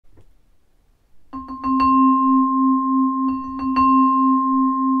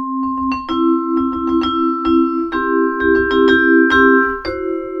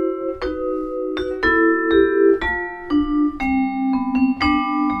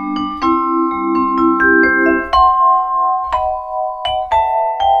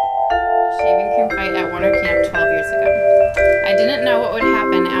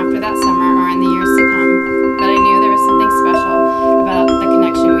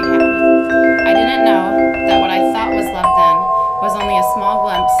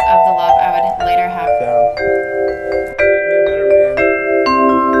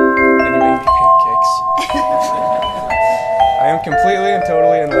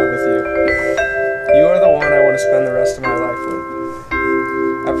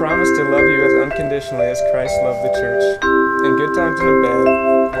unconditionally as Christ loved the church, in good times and in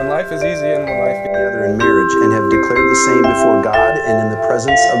bad, when life is easy and when life is together in marriage, and have declared the same before God and in the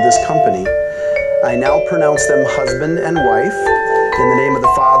presence of this company. I now pronounce them husband and wife, in the name of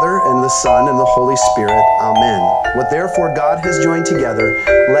the Father, and the Son, and the Holy Spirit. Amen. What therefore God has joined together,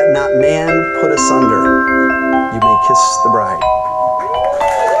 let not man put asunder. You may kiss the bride.